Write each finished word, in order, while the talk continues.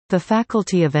The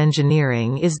Faculty of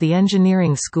Engineering is the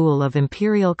engineering school of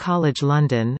Imperial College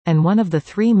London, and one of the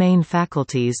three main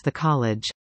faculties the college.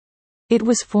 It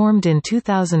was formed in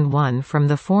 2001 from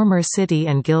the former City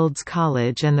and Guilds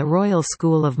College and the Royal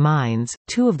School of Mines,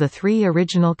 two of the three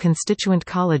original constituent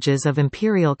colleges of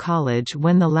Imperial College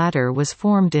when the latter was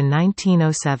formed in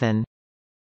 1907.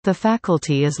 The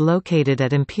faculty is located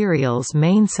at Imperial's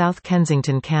main South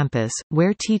Kensington campus,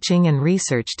 where teaching and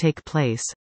research take place.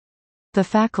 The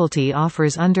faculty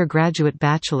offers undergraduate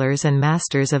bachelor's and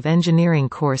master's of engineering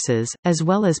courses, as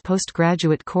well as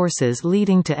postgraduate courses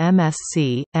leading to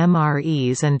MSc,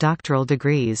 MREs and doctoral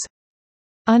degrees.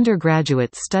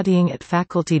 Undergraduates studying at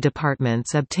faculty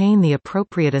departments obtain the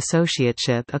appropriate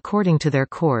associateship according to their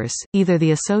course, either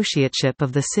the Associateship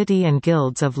of the City and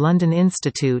Guilds of London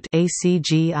Institute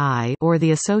 (ACGI) or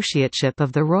the Associateship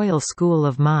of the Royal School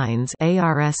of Mines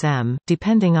 (ARSM),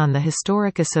 depending on the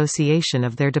historic association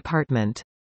of their department.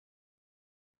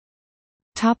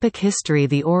 History.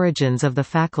 The origins of the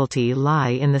faculty lie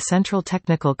in the Central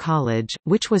Technical College,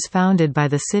 which was founded by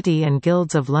the City and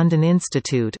Guilds of London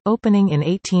Institute, opening in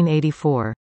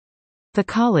 1884. The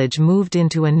college moved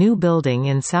into a new building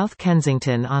in South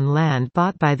Kensington on land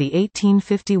bought by the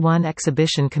 1851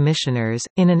 Exhibition Commissioners,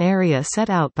 in an area set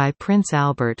out by Prince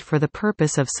Albert for the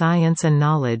purpose of science and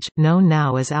knowledge, known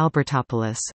now as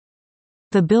Albertopolis.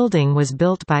 The building was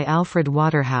built by Alfred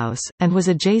Waterhouse, and was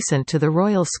adjacent to the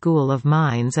Royal School of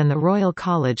Mines and the Royal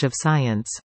College of Science.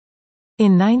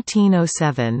 In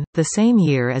 1907, the same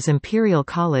year as Imperial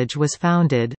College was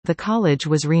founded, the college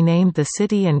was renamed the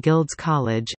City and Guilds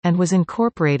College, and was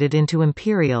incorporated into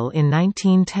Imperial in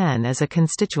 1910 as a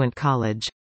constituent college.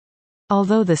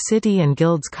 Although the City and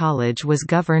Guilds College was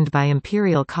governed by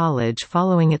Imperial College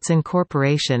following its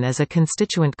incorporation as a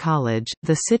constituent college,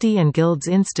 the City and Guilds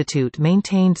Institute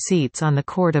maintained seats on the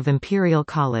court of Imperial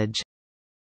College.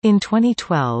 In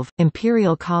 2012,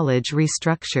 Imperial College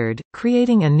restructured,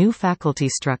 creating a new faculty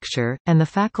structure, and the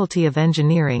Faculty of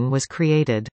Engineering was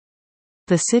created.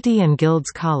 The City and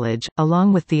Guilds College,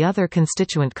 along with the other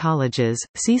constituent colleges,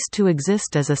 ceased to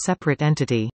exist as a separate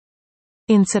entity.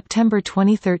 In September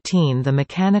 2013, the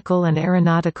Mechanical and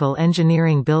Aeronautical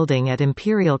Engineering Building at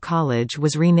Imperial College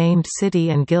was renamed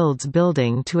City and Guilds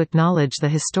Building to acknowledge the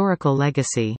historical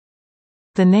legacy.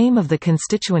 The name of the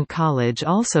constituent college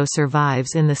also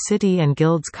survives in the City and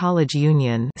Guilds College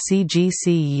Union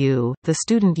 (CGCU), the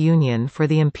student union for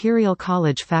the Imperial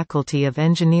College Faculty of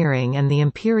Engineering and the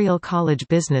Imperial College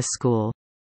Business School.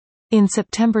 In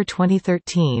September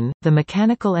 2013, the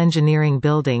Mechanical Engineering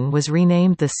Building was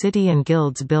renamed the City and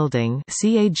Guilds Building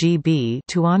 (CAGB)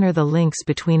 to honor the links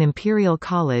between Imperial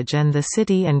College and the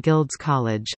City and Guilds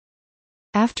College.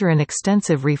 After an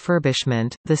extensive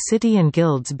refurbishment, the City and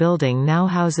Guilds Building now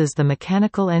houses the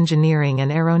Mechanical Engineering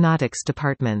and Aeronautics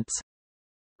departments.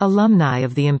 Alumni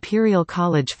of the Imperial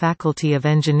College Faculty of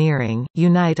Engineering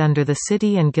unite under the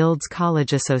City and Guilds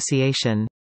College Association.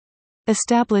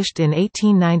 Established in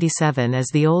 1897 as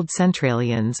the Old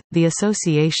Centralians, the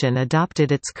association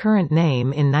adopted its current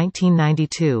name in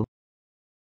 1992.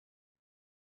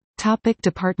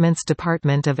 Departments: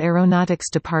 Department of Aeronautics,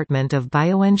 Department of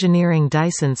Bioengineering,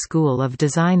 Dyson School of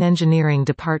Design, Engineering,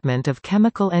 Department of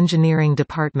Chemical Engineering,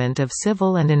 Department of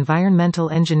Civil and Environmental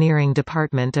Engineering,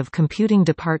 Department of Computing,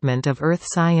 Department of Earth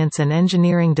Science and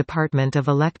Engineering, Department of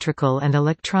Electrical and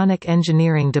Electronic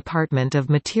Engineering, Department of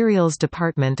Materials,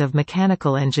 Department of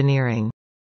Mechanical Engineering.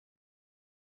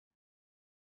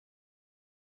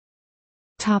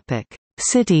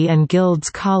 City and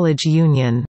Guilds College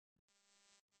Union.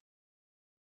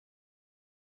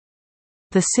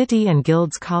 The City and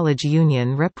Guilds College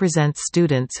Union represents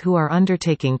students who are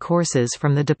undertaking courses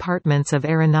from the departments of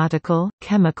Aeronautical,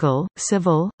 Chemical,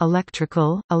 Civil,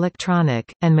 Electrical,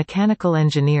 Electronic, and Mechanical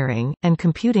Engineering, and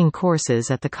computing courses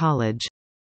at the college.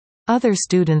 Other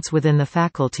students within the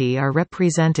faculty are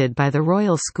represented by the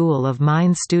Royal School of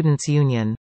Mines Students'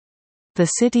 Union. The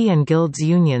City and Guilds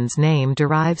Union's name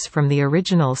derives from the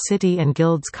original City and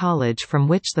Guilds College from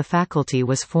which the faculty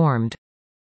was formed.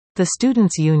 The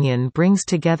Students' Union brings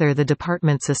together the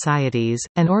department societies,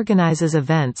 and organizes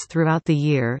events throughout the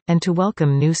year, and to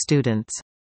welcome new students.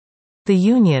 The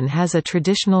union has a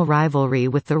traditional rivalry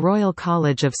with the Royal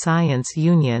College of Science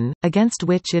Union, against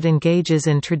which it engages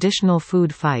in traditional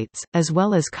food fights, as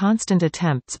well as constant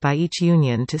attempts by each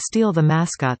union to steal the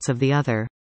mascots of the other.